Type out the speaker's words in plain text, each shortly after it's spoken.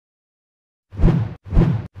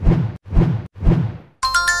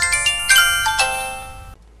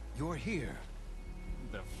here?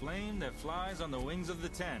 The flame that flies on the wings of the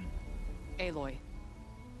Ten. Aloy,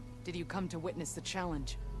 did you come to witness the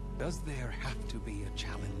challenge? Does there have to be a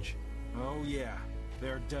challenge? Oh yeah,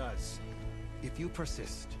 there does. If you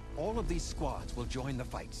persist, all of these squads will join the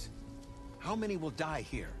fights. How many will die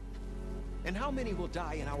here? And how many will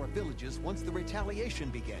die in our villages once the retaliation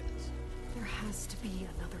begins? There has to be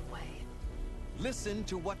another way. Listen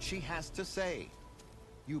to what she has to say.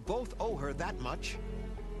 You both owe her that much.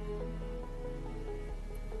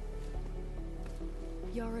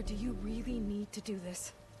 Yara, do you really need to do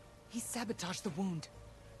this? He sabotaged the wound.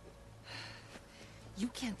 You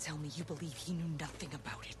can't tell me you believe he knew nothing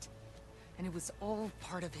about it. And it was all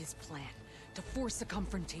part of his plan, to force a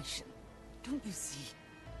confrontation. Don't you see?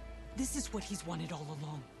 This is what he's wanted all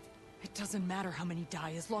along. It doesn't matter how many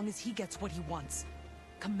die as long as he gets what he wants.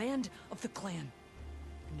 Command of the clan.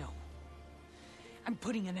 No. I'm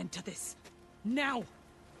putting an end to this. Now!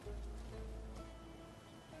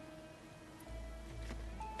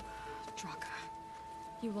 Draka,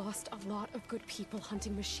 you lost a lot of good people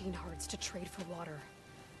hunting machine herds to trade for water.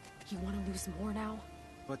 You want to lose more now?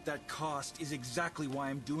 But that cost is exactly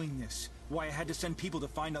why I'm doing this. Why I had to send people to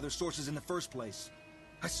find other sources in the first place.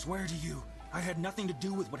 I swear to you, I had nothing to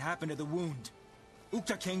do with what happened to the wound.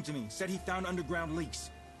 Ukta came to me, said he found underground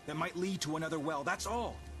leaks that might lead to another well, that's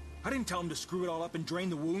all. I didn't tell him to screw it all up and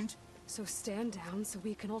drain the wound. So stand down so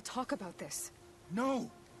we can all talk about this.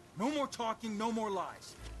 No! No more talking, no more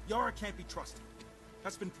lies. Yara can't be trusted.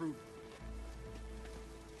 That's been proven.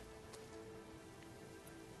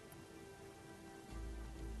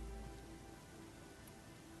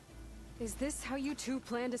 Is this how you two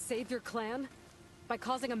plan to save your clan? By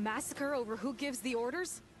causing a massacre over who gives the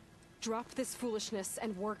orders? Drop this foolishness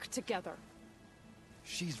and work together.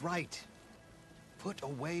 She's right. Put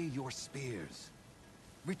away your spears.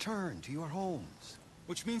 Return to your homes.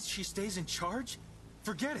 Which means she stays in charge?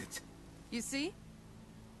 Forget it. You see?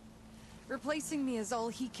 Replacing me is all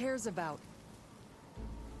he cares about.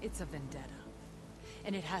 It's a vendetta.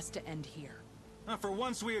 And it has to end here. For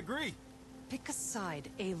once we agree. Pick a side,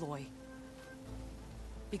 Aloy.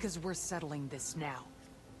 Because we're settling this now.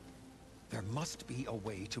 There must be a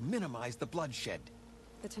way to minimize the bloodshed.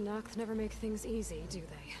 The Tanakh never make things easy, do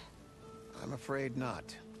they? I'm afraid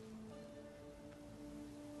not.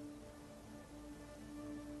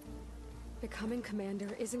 Becoming commander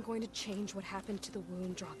isn't going to change what happened to the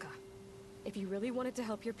wound, Draka. If you really wanted to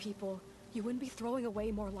help your people, you wouldn't be throwing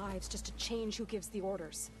away more lives just to change who gives the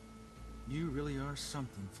orders. You really are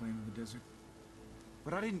something, Flame of the Desert.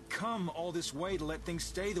 But I didn't come all this way to let things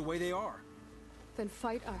stay the way they are. Then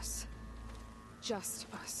fight us. Just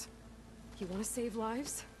us. You want to save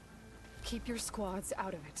lives? Keep your squads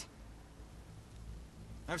out of it.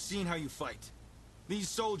 I've seen how you fight. These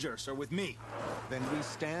soldiers are with me. Then we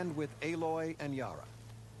stand with Aloy and Yara.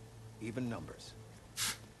 Even numbers.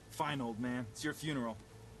 Fine, old man. It's your funeral.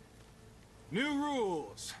 New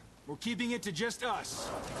rules. We're keeping it to just us.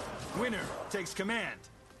 Winner takes command.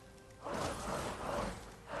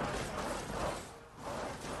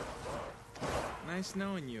 Nice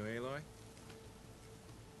knowing you, Aloy.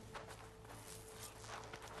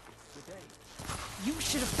 You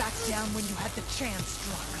should have backed down when you had the chance,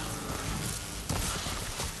 Draka.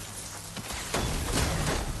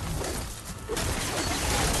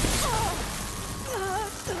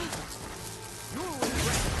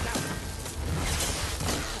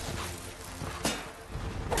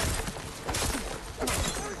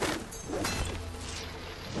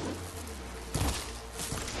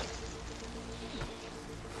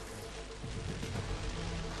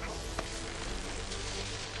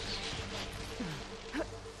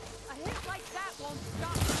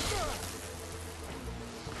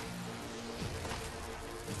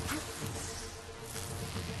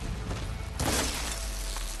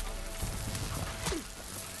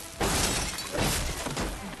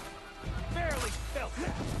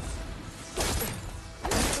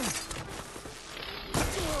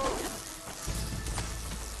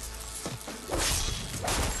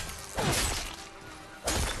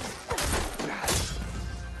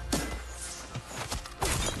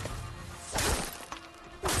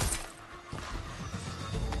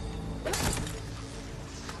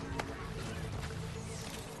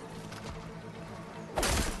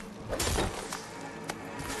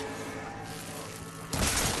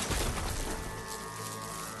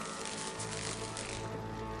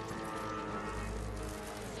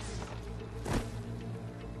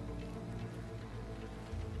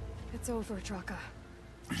 It's over, Draka.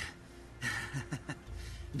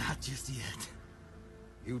 Not just yet.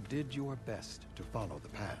 You did your best to follow the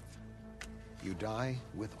path. You die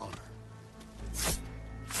with honor.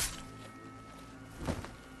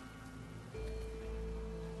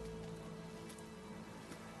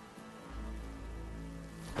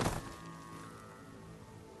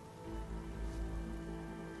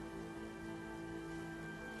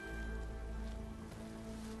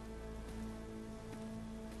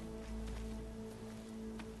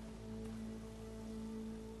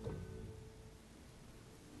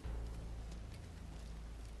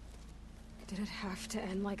 Did it have to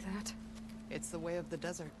end like that? It's the way of the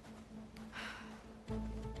desert.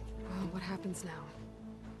 Well, what happens now?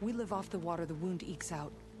 We live off the water the wound ekes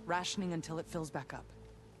out, rationing until it fills back up.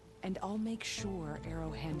 And I'll make sure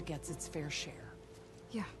Arrowhand gets its fair share.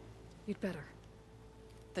 Yeah, you'd better.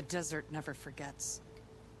 The desert never forgets.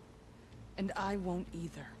 And I won't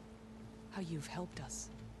either. How you've helped us,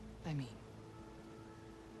 I mean.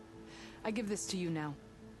 I give this to you now,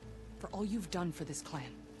 for all you've done for this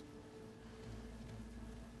clan.